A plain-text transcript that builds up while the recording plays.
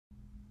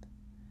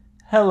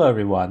Hello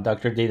everyone,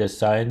 Dr. Data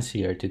Science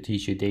here to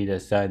teach you data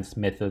science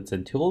methods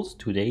and tools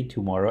today,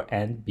 tomorrow,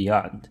 and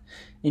beyond.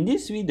 In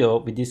this video,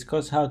 we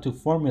discuss how to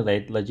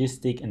formulate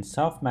logistic and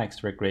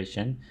softmax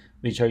regression,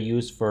 which are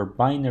used for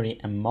binary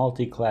and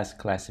multi-class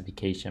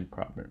classification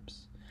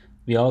problems.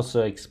 We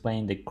also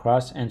explain the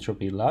cross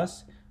entropy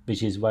loss,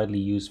 which is widely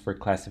used for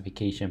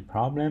classification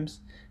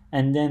problems.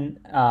 And then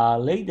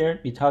later,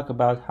 we talk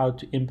about how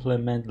to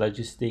implement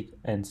logistic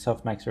and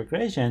softmax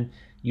regression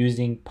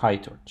using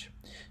PyTorch.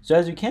 So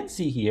as you can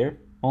see here,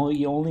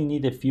 you only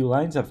need a few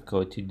lines of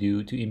code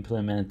to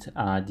implement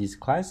these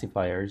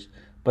classifiers.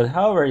 But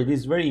however, it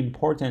is very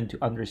important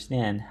to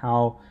understand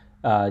how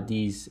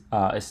these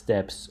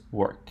steps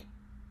work.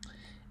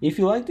 If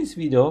you like this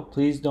video,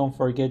 please don't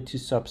forget to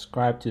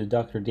subscribe to the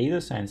Dr. Data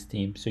Science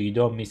team so you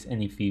don't miss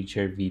any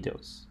future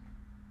videos.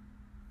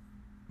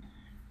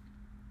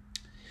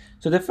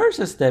 So the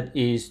first step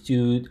is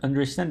to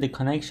understand the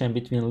connection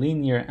between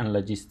linear and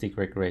logistic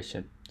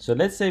regression. So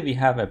let's say we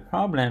have a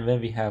problem where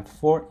we have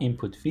 4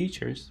 input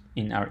features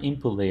in our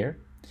input layer,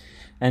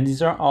 and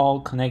these are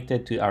all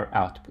connected to our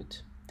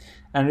output.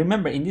 And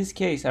remember, in this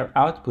case, our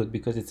output,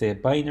 because it's a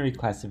binary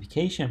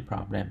classification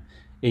problem,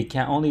 it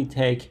can only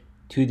take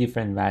 2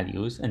 different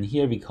values, and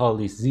here we call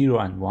this 0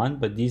 and 1,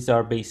 but these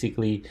are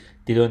basically,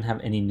 they don't have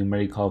any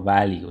numerical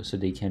value, so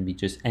they can be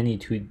just any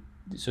 2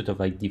 sort of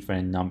like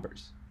different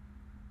numbers.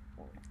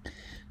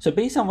 So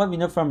based on what we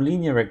know from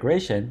linear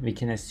regression, we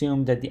can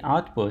assume that the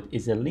output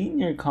is a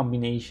linear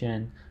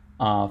combination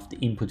of the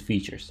input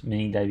features,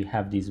 meaning that we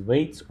have these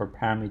weights or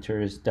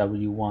parameters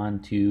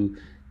W1 to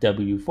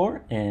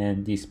W4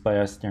 and this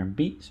bias term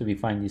B. So we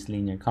find this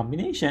linear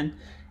combination.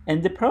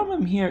 And the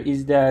problem here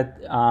is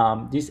that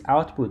this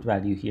output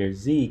value here,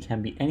 Z,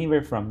 can be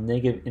anywhere from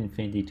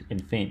 -infinity to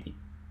infinity.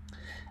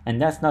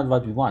 And that's not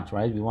what we want,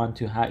 right? We want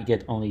to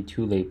get only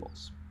 2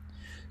 labels.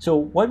 So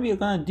what we're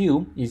going to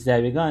do is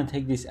that we're going to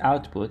take this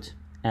output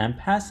and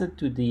pass it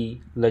to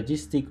the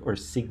logistic or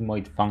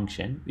sigmoid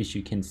function, which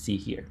you can see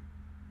here.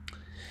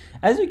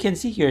 As you can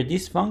see here,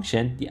 this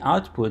function, the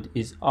output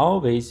is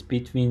always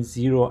between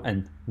 0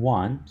 and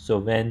 1. So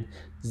when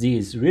Z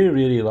is really,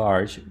 really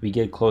large, we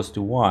get close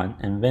to 1.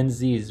 And when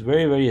Z is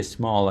very, very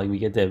small, like we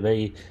get a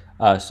very,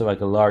 like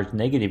a large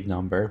negative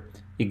number,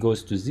 it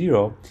goes to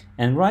 0.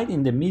 And right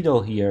in the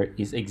middle here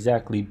is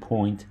exactly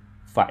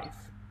 0.5.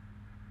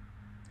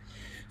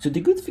 So the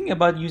good thing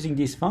about using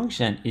this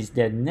function is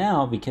that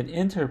now we can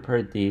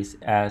interpret this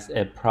as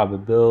a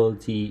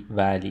probability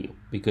value,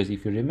 because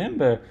if you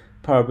remember,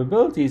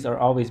 probabilities are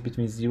always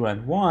between 0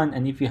 and 1,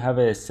 and if you have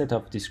a set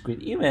of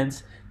discrete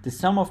events, the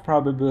sum of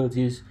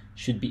probabilities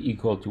should be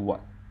equal to 1.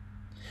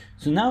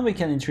 So now we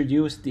can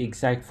introduce the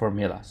exact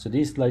formula. So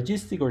this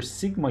logistic or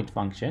sigmoid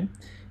function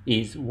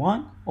is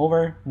 1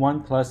 over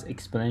 1 plus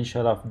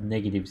exponential of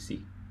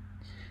 -z.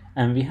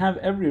 And we have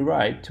every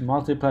right to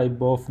multiply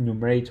both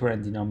numerator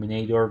and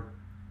denominator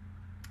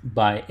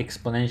by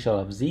exponential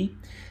of z.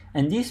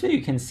 And this way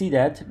you can see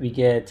that we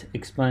get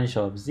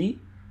exponential of z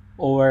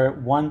over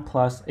 1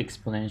 plus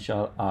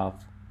exponential of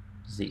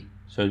z.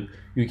 So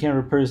you can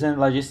represent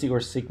logistic or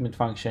sigmoid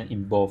function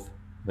in both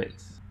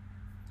ways.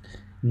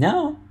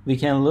 Now we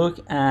can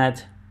look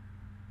at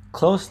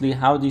closely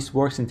how this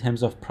works in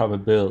terms of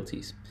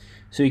probabilities.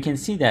 So you can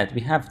see that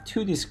we have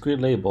 2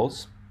 discrete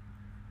labels.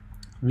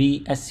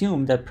 We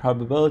assume that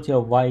probability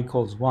of y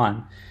equals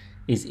 1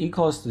 is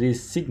equals to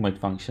this sigmoid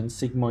function,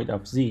 sigmoid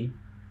of z,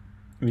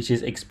 which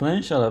is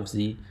exponential of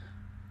z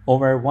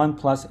over 1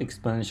 plus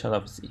exponential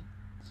of z.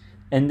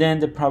 And then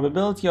the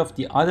probability of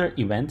the other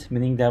event,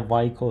 meaning that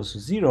y equals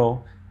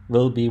 0,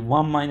 will be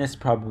 1 minus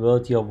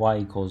probability of y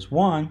equals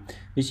 1,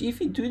 which if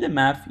you do the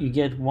math, you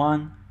get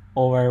 1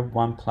 over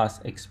 1 plus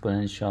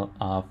exponential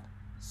of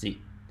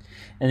z.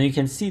 And you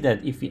can see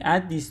that if we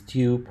add these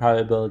 2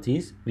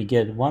 probabilities, we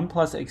get 1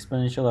 plus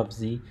exponential of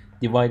z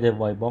divided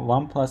by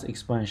 1 plus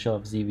exponential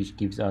of z, which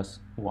gives us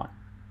 1.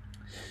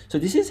 So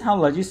this is how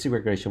logistic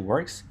regression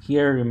works.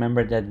 Here,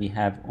 remember that we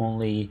have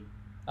only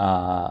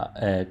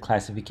a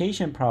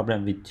classification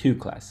problem with 2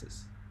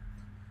 classes.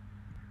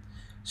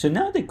 So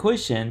now the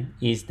question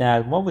is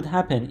that what would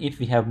happen if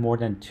we have more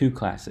than 2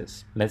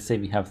 classes? Let's say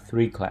we have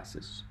 3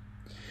 classes.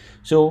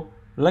 So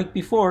like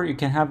before, you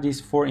can have these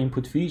 4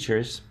 input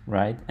features,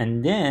 right?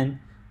 And then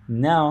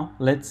now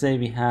let's say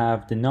we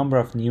have the number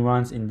of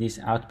neurons in this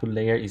output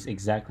layer is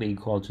exactly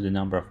equal to the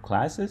number of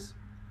classes.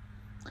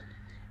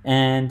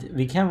 And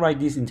we can write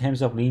this in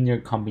terms of linear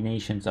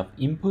combinations of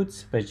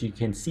inputs, but you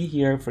can see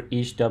here for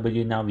each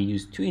W now we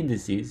use 2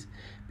 indices,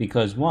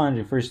 because 1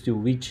 refers to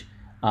which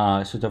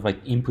sort of like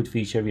input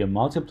feature we are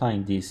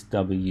multiplying this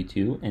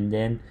W2, and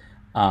then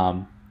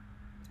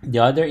the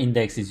other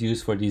index is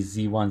used for this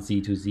Z1,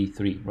 Z2,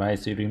 Z3, right?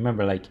 So you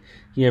remember, like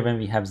here when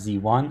we have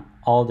Z1,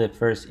 all the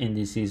first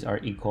indices are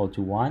equal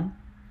to 1.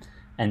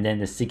 And then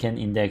the second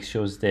index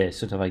shows the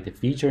sort of like the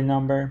feature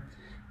number.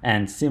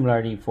 And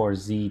similarly for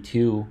Z2,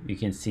 you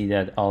can see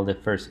that all the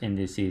first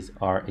indices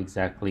are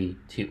exactly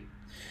 2.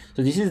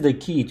 So this is the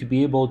key to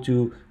be able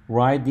to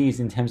write these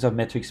in terms of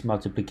matrix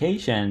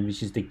multiplication,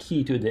 which is the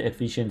key to the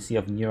efficiency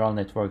of neural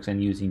networks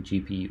and using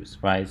GPUs,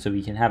 right? So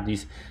we can have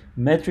this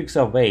matrix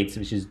of weights,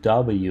 which is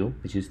W,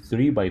 which is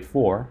 3 by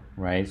 4,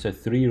 right? So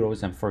 3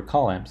 rows and 4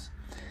 columns.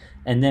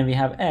 And then we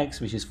have X,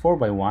 which is 4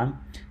 by 1.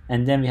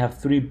 And then we have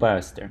 3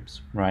 bias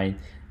terms, right?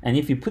 And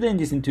if you put in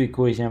this into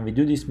equation, we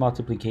do this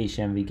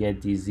multiplication, we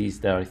get these Z's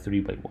that are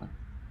 3 by 1.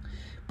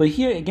 But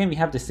here again, we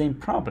have the same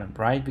problem,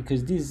 right?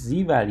 Because these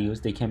Z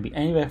values, they can be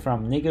anywhere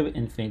from negative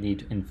infinity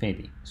to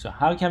infinity. So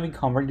how can we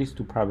convert this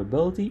to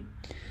probability?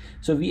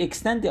 So we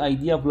extend the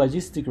idea of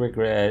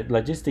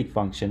logistic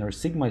function or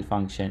sigmoid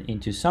function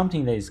into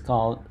something that is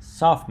called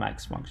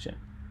Softmax function.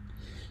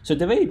 So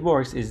the way it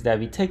works is that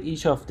we take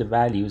each of the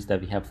values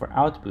that we have for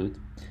output,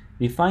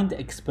 we find the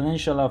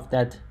exponential of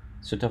that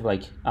sort of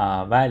like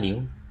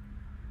value,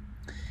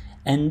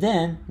 and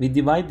then we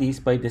divide this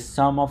by the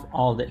sum of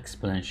all the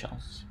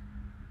exponentials.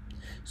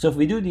 So if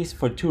we do this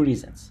for two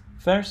reasons.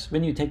 First,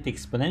 when you take the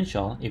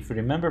exponential, if you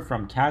remember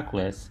from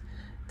calculus,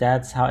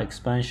 that's how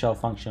exponential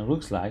function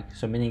looks like.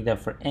 So meaning that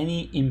for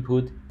any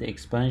input, the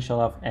exponential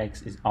of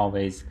x is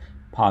always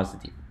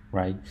positive,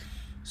 right?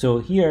 So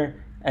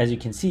here, as you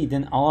can see,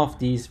 then all of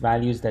these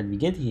values that we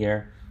get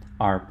here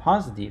are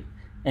positive.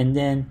 And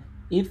then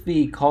if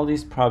we call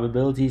these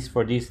probabilities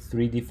for these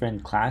three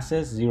different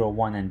classes, 0,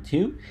 1, and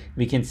 2,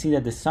 we can see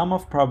that the sum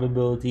of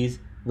probabilities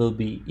will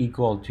be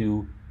equal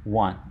to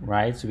 1,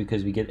 right? So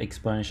because we get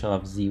exponential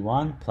of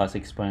z1 plus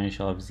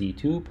exponential of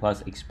z2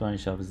 plus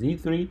exponential of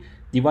z3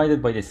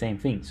 divided by the same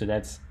thing. So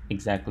that's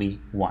exactly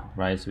 1,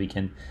 right? So we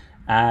can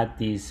add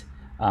these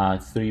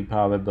three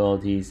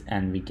probabilities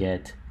and we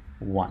get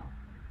 1.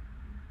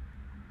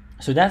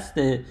 So that's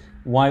the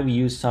why we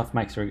use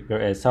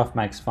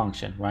softmax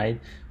function, right?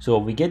 So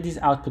we get these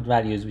output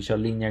values, which are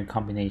linear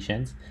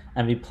combinations,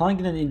 and we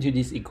plug them into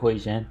this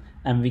equation,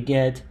 and we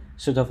get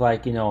sort of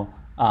like, you know,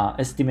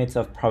 estimates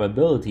of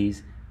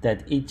probabilities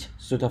that each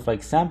sort of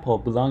like sample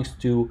belongs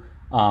to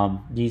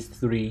these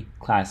three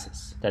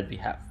classes that we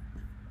have.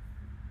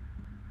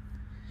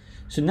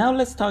 So now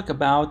let's talk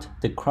about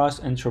the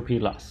cross entropy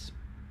loss.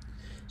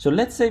 So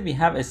let's say we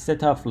have a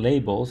set of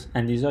labels,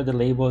 and these are the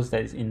labels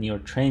that is in your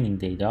training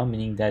data,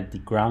 meaning that the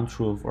ground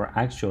truth or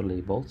actual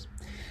labels.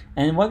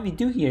 And what we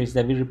do here is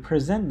that we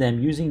represent them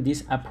using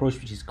this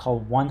approach, which is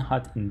called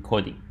one-hot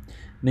encoding,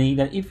 meaning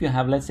that if you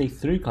have, let's say,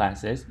 3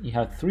 classes, you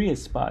have 3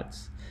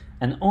 spots,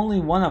 and only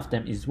one of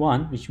them is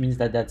 1, which means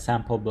that that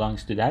sample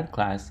belongs to that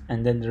class,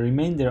 and then the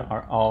remainder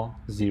are all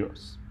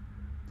zeros.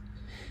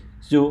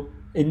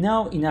 And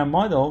now in our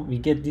model, we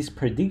get these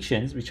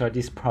predictions, which are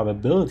these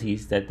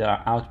probabilities that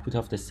are output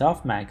of the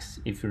softmax,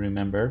 if you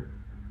remember.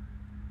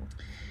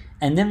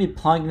 And then we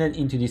plug that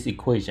into this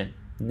equation,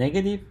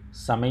 negative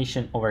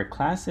summation over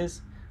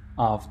classes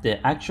of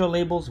the actual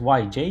labels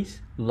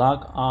yj's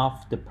log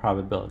of the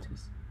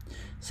probabilities.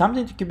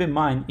 Something to keep in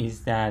mind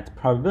is that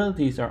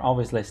probabilities are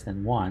always less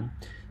than 1.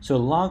 So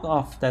log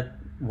of that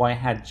y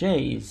hat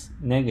j is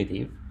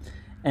negative.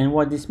 And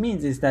what this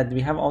means is that we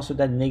have also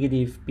that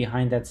negative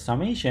behind that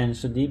summation,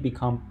 so they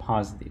become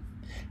positive.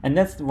 And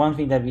that's the one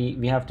thing that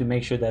we have to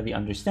make sure that we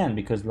understand,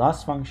 because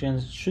loss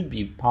functions should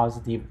be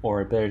positive,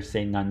 or better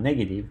say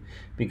non-negative,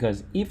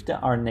 because if they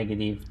are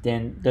negative,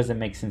 then it doesn't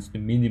make sense to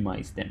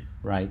minimize them,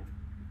 right?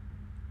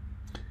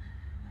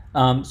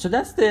 So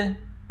that's the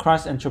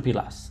cross entropy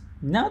loss.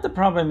 Now the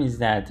problem is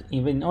that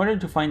in order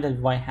to find that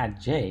y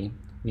hat j,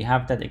 we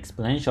have that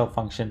exponential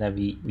function that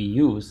we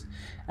use.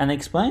 An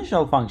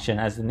exponential function,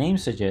 as the name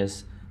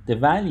suggests, the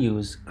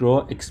values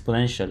grow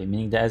exponentially,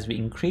 meaning that as we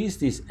increase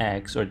this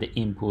x, or the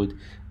input,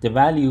 the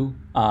value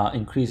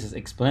increases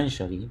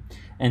exponentially.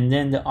 And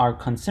then there are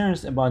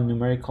concerns about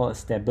numerical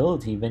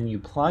stability when you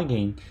plug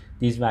in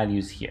these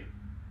values here.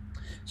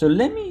 So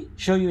let me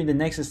show you in the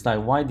next slide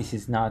why this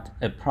is not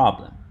a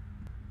problem.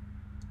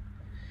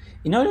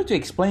 In order to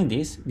explain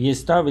this, we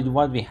start with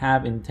what we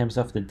have in terms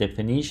of the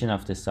definition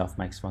of the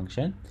softmax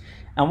function.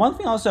 And one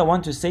thing also I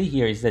want to say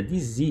here is that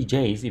these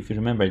zj's, if you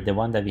remember, the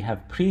one that we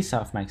have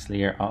pre-softmax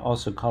layer, are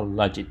also called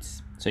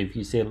logits. So if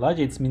you say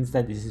logits, means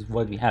that this is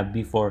what we have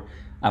before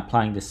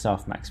applying the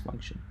softmax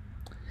function.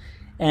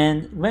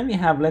 And when we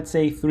have, let's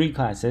say, 3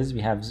 classes,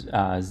 we have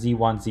z1,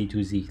 z2,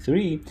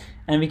 z3,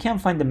 and we can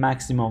find the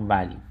maximum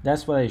value.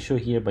 That's what I show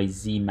here by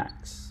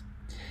zmax.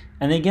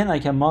 And again, I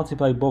can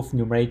multiply both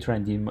numerator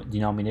and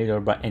denominator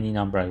by any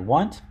number I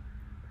want.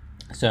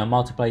 So I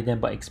multiply them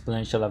by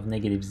exponential of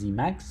negative z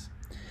max.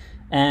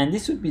 And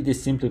this would be the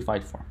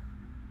simplified form.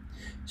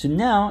 So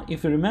now,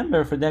 if you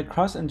remember, for that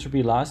cross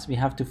entropy loss, we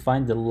have to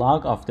find the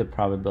log of the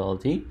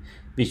probability,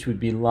 which would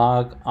be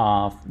log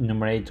of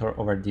numerator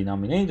over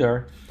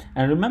denominator.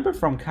 And remember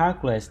from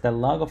calculus that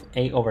log of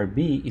a over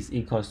b is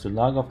equals to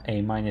log of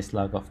a minus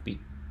log of b.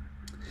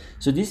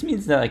 So this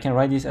means that I can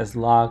write this as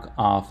log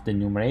of the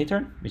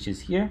numerator, which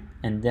is here,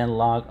 and then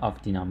log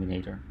of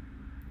denominator,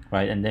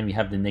 right? And then we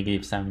have the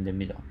negative sign in the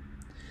middle.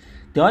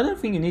 The other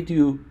thing you need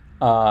to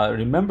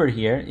remember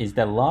here is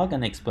that log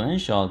and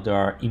exponential, they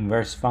are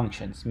inverse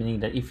functions, meaning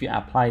that if you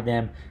apply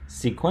them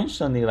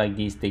sequentially like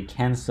this, they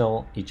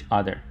cancel each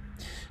other.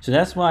 So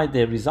that's why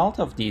the result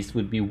of this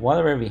would be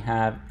whatever we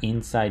have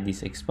inside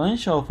this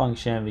exponential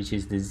function, which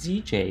is the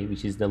zj,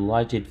 which is the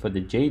logit for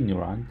the j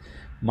neuron,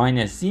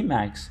 minus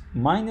zmax,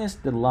 minus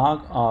the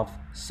log of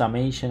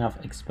summation of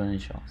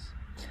exponentials.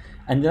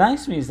 And the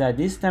nice thing is that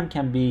this term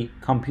can be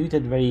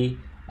computed very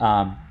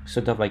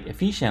sort of like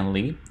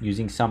efficiently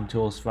using some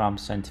tools from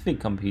scientific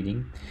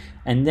computing.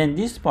 And then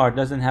this part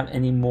doesn't have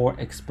any more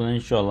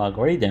exponential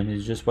logarithm.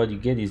 It's just what you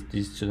get is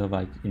this sort of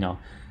like,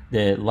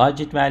 the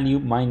logit value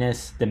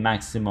minus the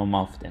maximum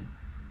of them.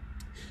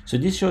 So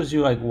this shows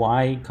you like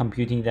why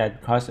computing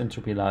that cross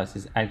entropy loss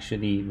is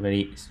actually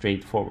very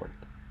straightforward.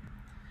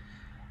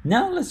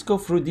 Now let's go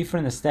through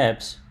different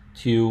steps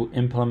to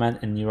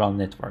implement a neural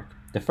network.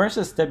 The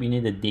first step, you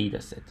need a data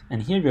set.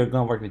 And here we're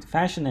going to work with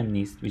Fashion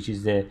MNIST, which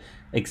is the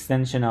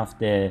extension of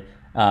the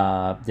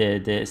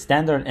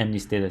standard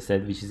MNIST data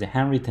set, which is a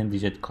handwritten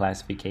digit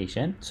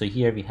classification. So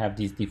here we have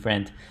these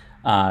different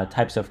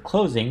types of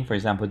clothing, for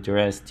example,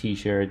 dress,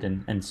 t-shirt,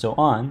 and so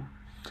on.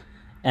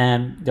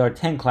 And there are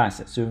 10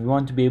 classes. So we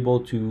want to be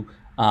able to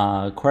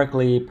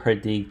correctly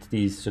predict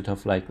these sort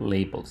of like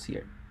labels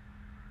here.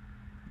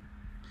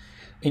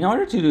 In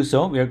order to do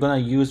so, we are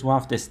going to use one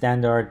of the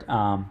standard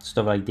sort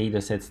of like data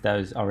sets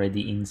that is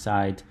already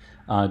inside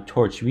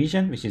Torch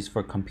Vision, which is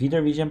for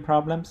computer vision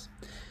problems.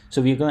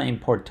 So we're going to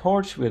import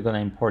Torch, we're going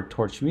to import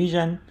Torch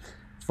Vision.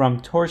 From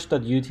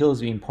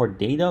torch.utils, we import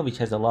data, which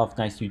has a lot of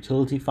nice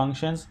utility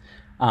functions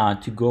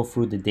to go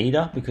through the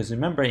data. Because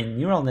remember, in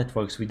neural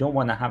networks, we don't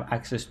want to have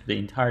access to the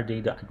entire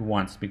data at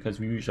once, because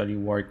we usually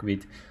work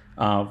with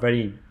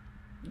very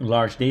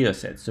large data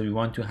sets. So we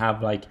want to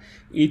have like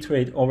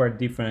iterate over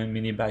different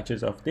mini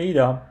batches of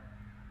data,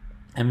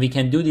 and we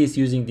can do this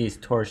using this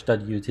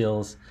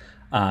torch.utils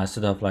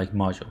sort of like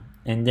module.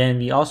 And then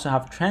we also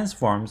have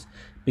transforms,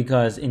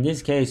 because in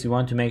this case we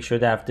want to make sure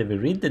that after we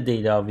read the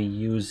data, we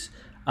use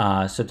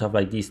sort of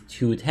like these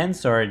two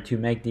tensor to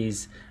make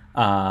these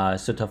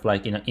sort of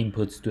like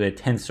inputs to a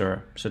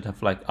tensor sort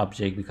of like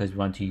object, because we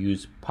want to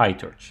use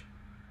PyTorch.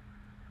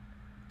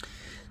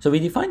 So we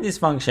define this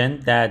function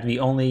that we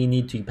only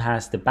need to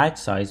pass the batch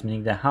size,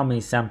 meaning that how many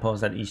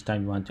samples at each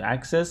time we want to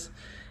access.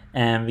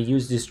 And we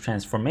use these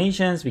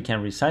transformations. We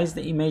can resize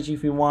the image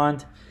if we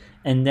want.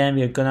 And then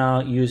we're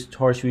gonna use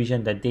Torch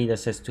Vision, that data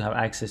sets, to have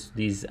access to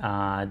these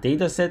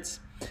data sets.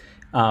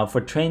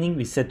 For training,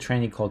 we set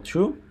training equal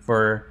true.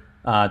 For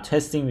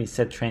testing, we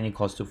set training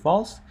equals to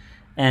false.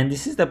 And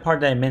this is the part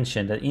that I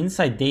mentioned, that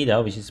inside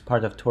data, which is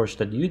part of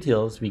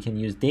torch.utils, we can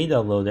use data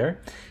loader.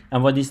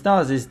 And what this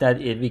does is that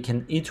we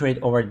can iterate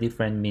over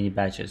different mini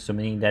batches. So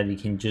meaning that we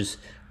can just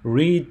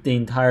read the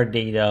entire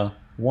data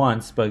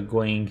once by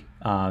going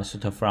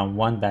sort of from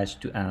one batch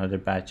to another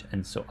batch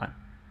and so on.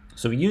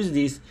 So we use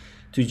this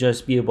to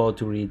just be able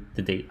to read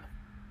the data.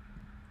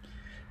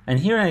 And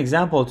here an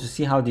example to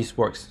see how this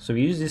works. So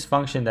we use this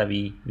function that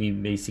we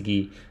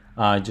basically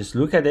just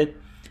look at it.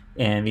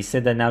 And we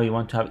said that now we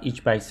want to have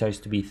each byte size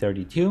to be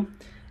 32.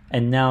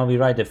 And now we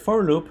write a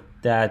for loop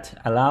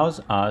that allows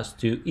us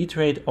to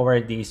iterate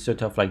over these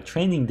sort of like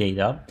training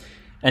data.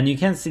 And you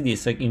can see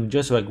this like in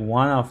just like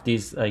one of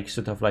these like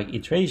sort of like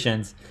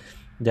iterations,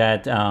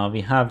 that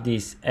we have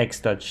this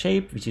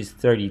x.shape, which is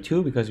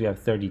 32 because we have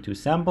 32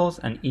 samples,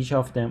 and each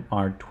of them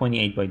are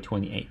 28 by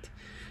 28.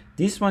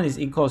 This one is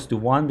equals to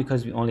 1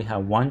 because we only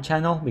have one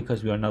channel,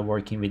 because we are not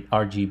working with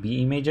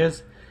RGB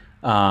images.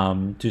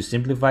 To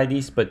simplify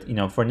this, but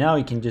for now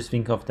you can just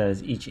think of that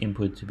as each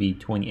input to be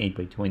 28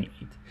 by 28.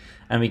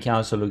 And we can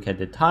also look at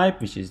the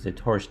type, which is the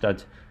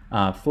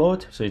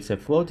torch.float. So it's a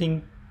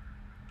floating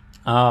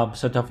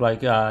sort of like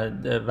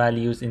the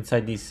values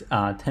inside this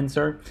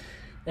tensor.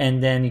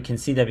 And then you can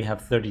see that we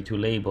have 32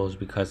 labels,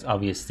 because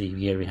obviously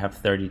here we have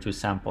 32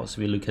 samples.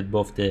 We look at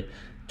both the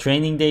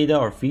training data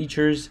or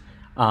features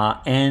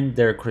and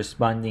their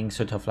corresponding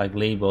sort of like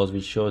labels,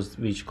 which shows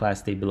which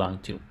class they belong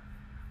to.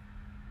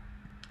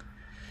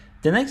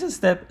 The next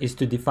step is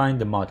to define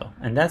the model,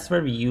 and that's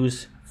where we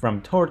use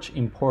from torch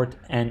import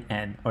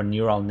NN, or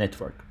neural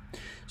network.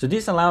 So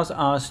this allows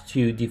us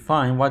to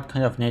define what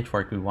kind of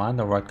network we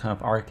want, or what kind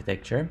of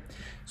architecture.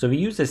 So we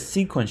use a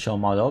sequential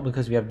model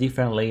because we have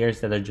different layers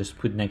that are just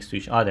put next to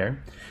each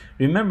other.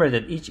 Remember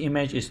that each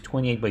image is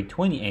 28 by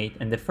 28,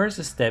 and the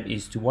first step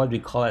is to what we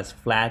call as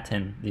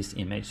flatten this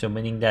image. So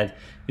meaning that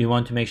we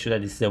want to make sure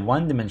that this is a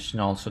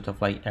one-dimensional sort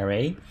of like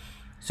array.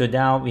 So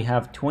now we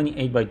have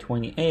 28 by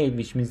 28,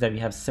 which means that we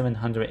have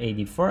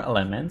 784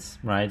 elements,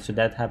 right? So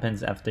that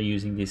happens after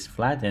using this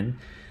flatten.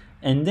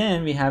 And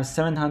then we have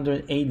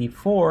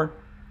 784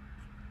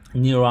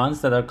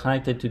 neurons that are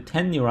connected to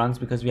 10 neurons,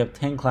 because we have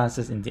 10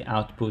 classes in the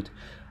output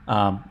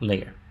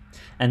layer.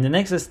 And the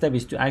next step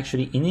is to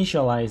actually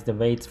initialize the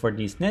weights for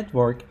this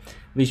network,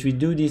 which we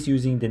do this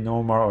using the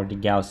normal or the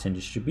Gaussian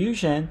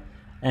distribution.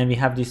 And we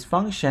have this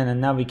function, and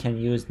now we can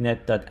use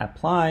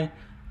net.apply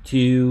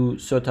to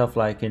sort of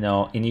like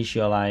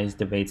initialize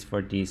the weights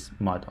for this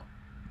model.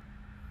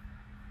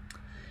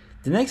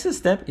 The next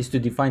step is to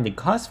define the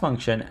cost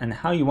function and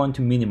how you want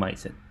to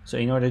minimize it. So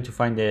in order to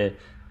find the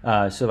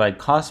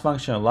cost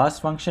function or loss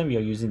function, we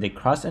are using the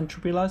cross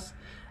entropy loss.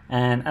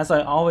 And as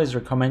I always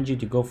recommend you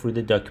to go through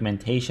the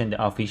documentation,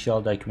 the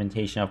official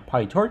documentation of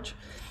PyTorch,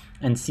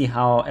 and see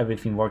how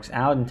everything works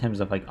out in terms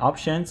of like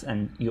options.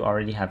 And you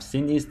already have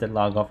seen this, the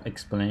log of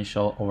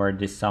exponential over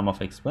the sum of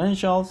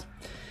exponentials.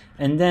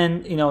 And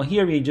then,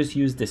 here we just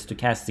use the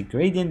stochastic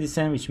gradient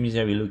descent, which means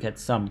that we look at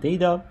some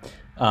data.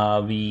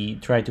 We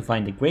try to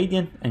find the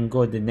gradient and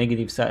go the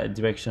negative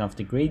direction of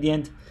the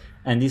gradient.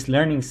 And this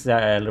learning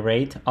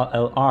rate,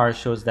 LR,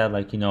 shows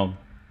that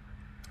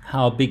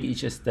how big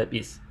each step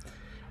is.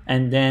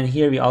 And then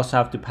here we also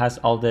have to pass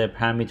all the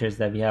parameters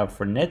that we have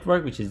for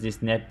network, which is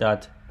this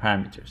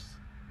net.parameters.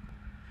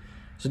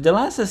 So the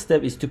last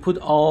step is to put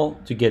all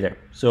together.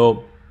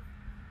 So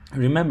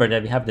remember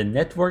that we have the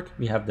network,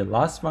 we have the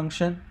loss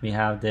function, we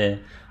have the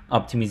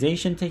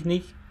optimization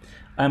technique.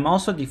 I'm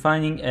also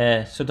defining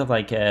a sort of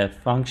like a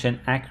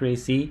function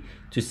accuracy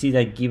to see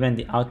that given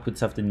the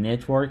outputs of the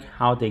network,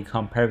 how they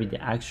compare with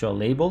the actual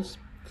labels.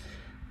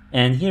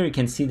 And here you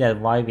can see that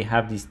why we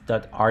have this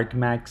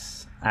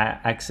 .argmax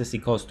access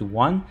equals to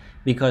 1,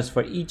 because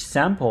for each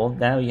sample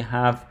now you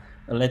have,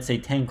 let's say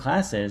 10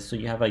 classes, so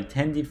you have like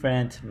 10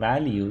 different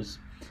values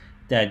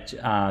that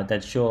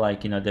show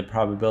the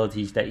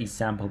probabilities that each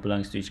sample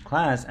belongs to each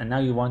class, and now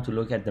you want to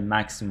look at the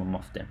maximum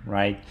of them,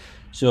 right?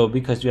 So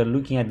because we are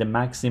looking at the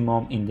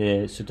maximum in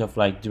the sort of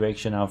like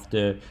direction of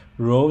the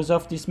rows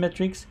of these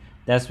metrics,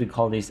 that's we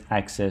call this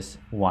access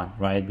 1,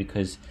 right?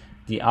 Because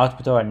the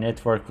output of our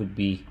network would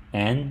be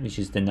n, which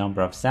is the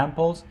number of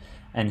samples,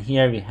 and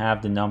here we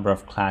have the number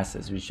of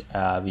classes, which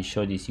we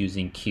show this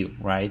using q,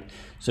 right?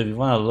 So we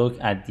want to look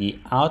at the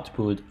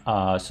output,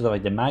 sort of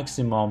like the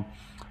maximum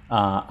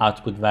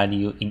output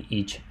value in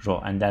each row,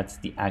 and that's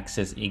the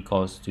access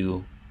equals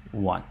to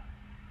 1.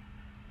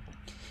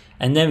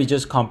 And then we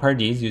just compare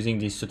these using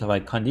this sort of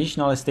like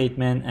conditional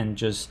statement and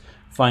just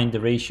find the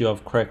ratio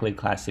of correctly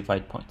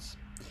classified points.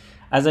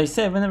 As I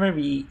said, whenever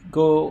we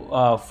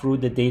go through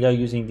the data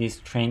using this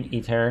train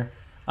iter,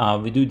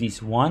 we do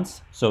this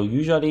once. So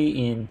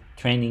usually in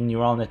training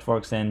neural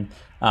networks and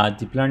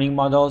deep learning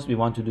models, we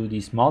want to do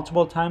this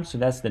multiple times. So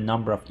that's the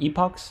number of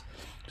epochs.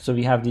 So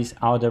we have this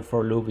outer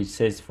for loop which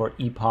says for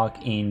epoch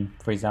in,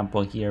 for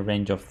example, here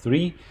range of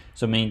 3.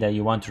 So meaning that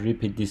you want to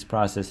repeat this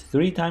process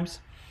 3 times.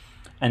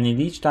 And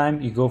in each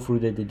time you go through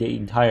the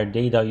entire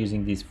data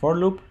using this for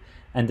loop.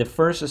 And the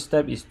first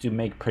step is to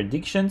make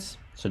predictions.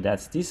 So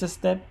that's this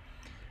step.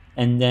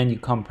 And then you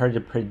compare the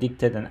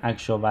predicted and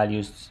actual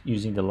values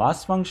using the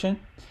loss function.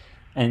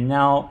 And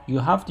now you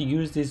have to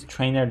use this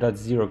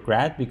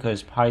trainer.autograd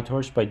because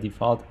PyTorch by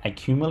default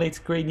accumulates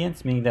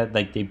gradients, meaning that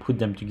they put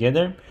them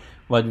together.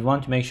 But we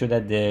want to make sure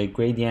that the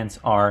gradients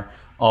are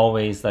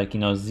always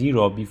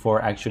 0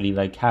 before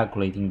actually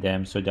calculating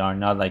them, so they are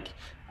not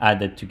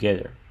added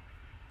together.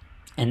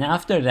 And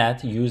after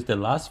that, use the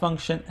loss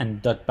function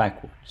and dot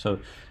backward. So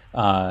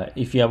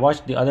if you have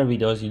watched the other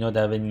videos, you know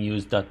that when you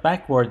use dot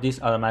backward,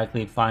 this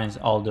automatically finds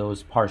all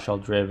those partial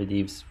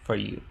derivatives for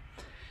you.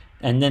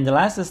 And then the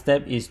last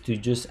step is to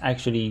just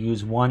actually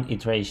use one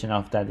iteration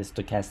of that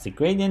stochastic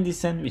gradient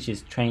descent, which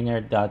is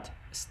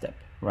trainer.step,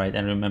 right?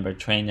 And remember,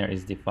 trainer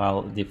is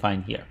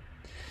defined here.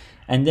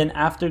 And then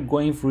after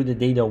going through the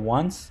data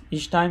once,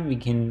 each time we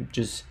can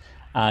just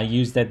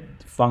use that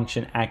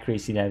function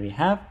accuracy that we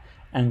have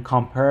and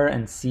compare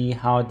and see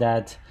how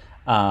that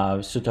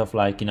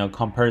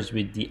compares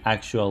with the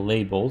actual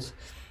labels.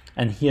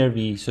 And here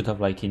we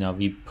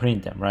we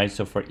print them, right?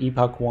 So for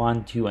epoch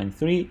 1, 2, and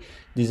 3,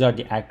 these are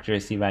the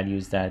accuracy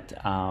values that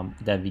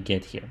that we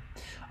get here.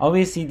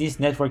 Obviously, this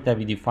network that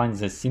we defined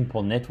is a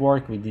simple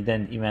network. We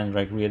didn't even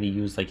really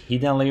use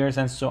hidden layers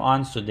and so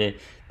on. So the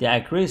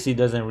accuracy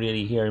doesn't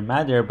really here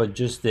matter, but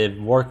just the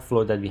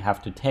workflow that we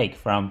have to take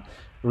from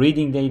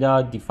reading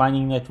data,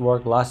 defining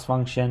network, loss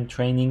function,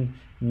 training.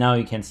 Now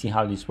you can see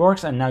how this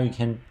works, and now you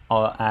can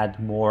add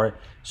more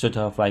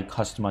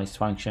customized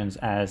functions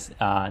as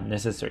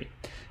necessary.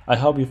 I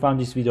hope you found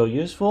this video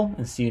useful,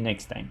 and see you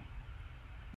next time.